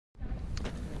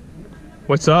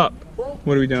What's up?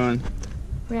 What are we doing?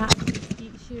 We're out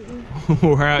skeet shooting.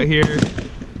 We're out here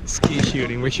skeet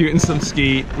shooting. We're shooting some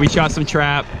skeet. We shot some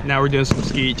trap. Now we're doing some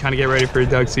skeet, trying to get ready for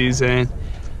duck season.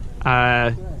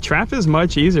 Trap is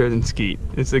much easier than skeet.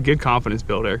 It's a good confidence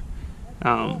builder.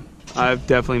 I've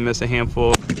definitely missed a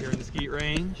handful here in the skeet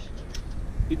range.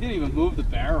 He didn't even move the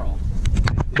barrel.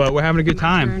 But we're having a good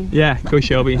time. Yeah, go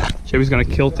Shelby. Shelby's gonna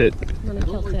kilt it. I'm gonna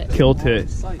kilt it. Kilt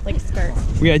it. Like a skirt.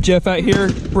 We got Jeff out here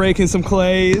breaking some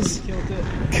clays.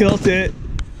 Kilt it.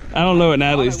 I don't know what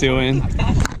Natalie's doing.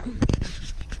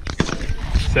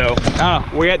 So,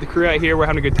 we got the crew out here. We're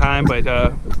having a good time, but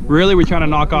really we're trying to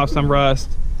knock off some rust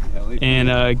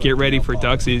and get ready for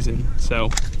duck season. So,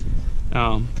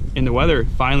 in the weather,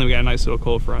 finally we got a nice little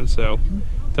cold front. So,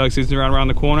 duck season around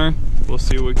the corner. We'll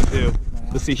see what we can do.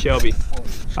 Let's see Shelby.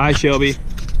 Hi, Shelby.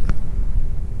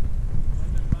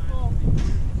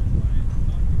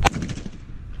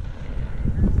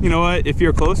 You know what? If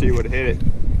you're closer, you would have hit it.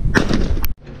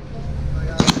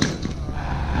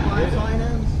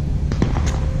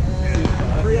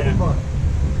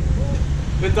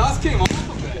 The dust came off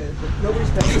of it.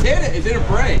 You hit it. It didn't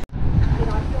break.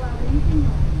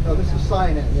 No, this is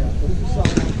cyanide, yeah. So this is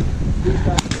cyanide. These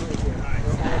guys are right here.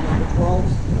 The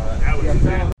 12s.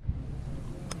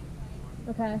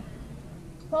 Okay.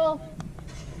 Pull.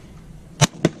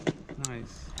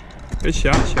 Nice. Good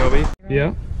shot, Shelby.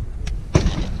 Yeah.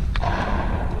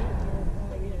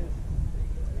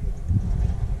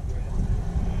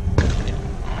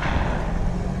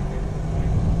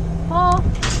 Pull.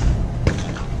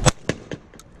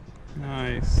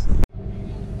 Nice.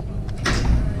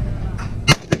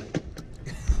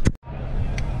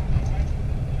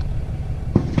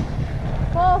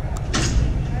 Pull.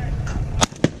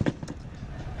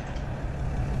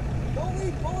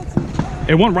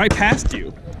 It went right past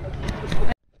you.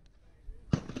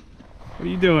 What are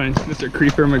you doing, Mr.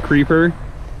 Creeper McCreeper?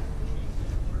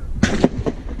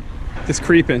 Just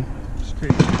creeping. Just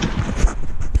creeping.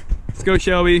 Let's go,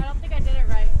 Shelby. I don't think I did it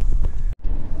right.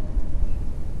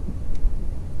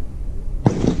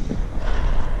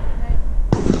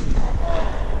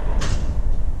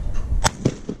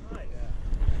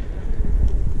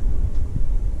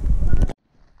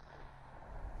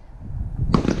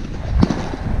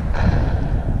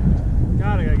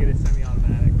 God, I gotta get a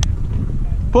semi-automatic,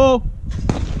 man. Pull!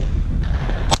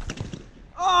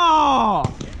 Oh!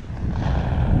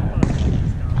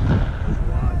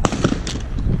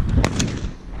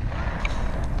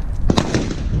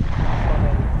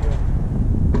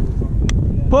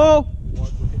 Pull!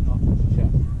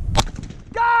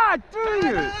 God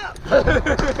dang it!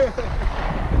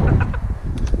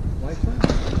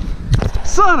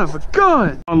 Son of a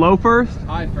gun! On low first?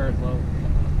 High first, low.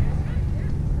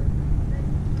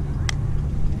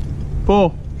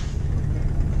 Pull.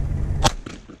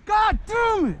 God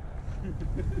damn it!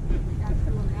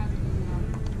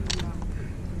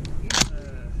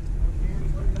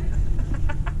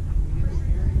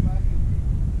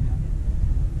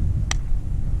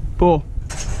 Pull.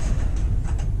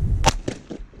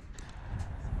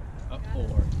 Up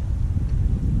 4.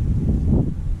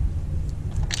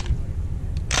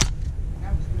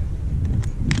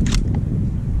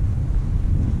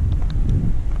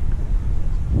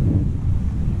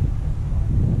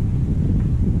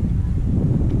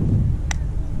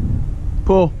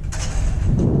 Pull.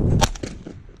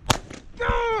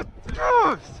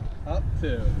 Up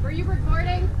 2. Were you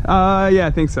recording? Yeah,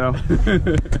 I think so.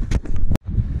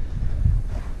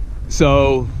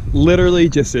 So, literally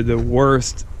just did the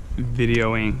worst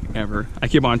videoing ever. I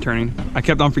kept on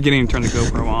forgetting to turn the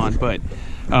GoPro on, but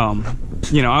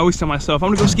you know, I always tell myself I'm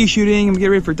gonna go ski shooting, I'm gonna get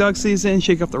ready for duck season,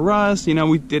 shake off the rust. You know,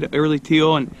 we did early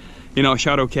teal and you know,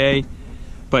 shot okay,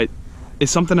 but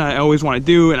it's something I always want to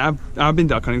do, and I've been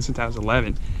duck hunting since I was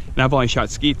 11, and I've only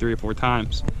shot skeet 3 or 4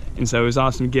 times, and so it was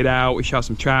awesome to get out. We shot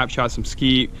some trap, shot some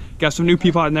skeet, got some new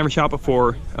people I'd never shot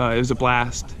before. It was a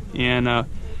blast, and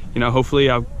you know, hopefully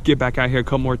I'll get back out here a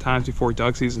couple more times before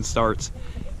duck season starts,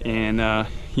 and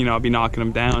you know, I'll be knocking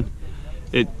them down.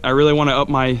 I really want to up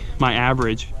my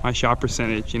average, my shot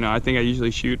percentage. You know, I think I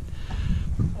usually shoot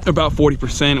about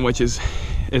 40%, which is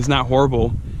not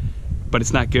horrible, but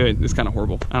it's not good. It's kind of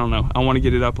horrible. I don't know. I want to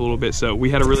get it up a little bit. So we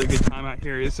had a really good time out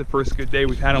here. It's the first good day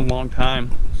we've had in a long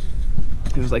time.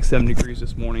 It was like 7 degrees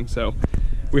this morning, so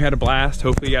we had a blast.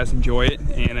 Hopefully you guys enjoy it,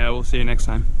 and we'll see you next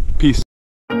time.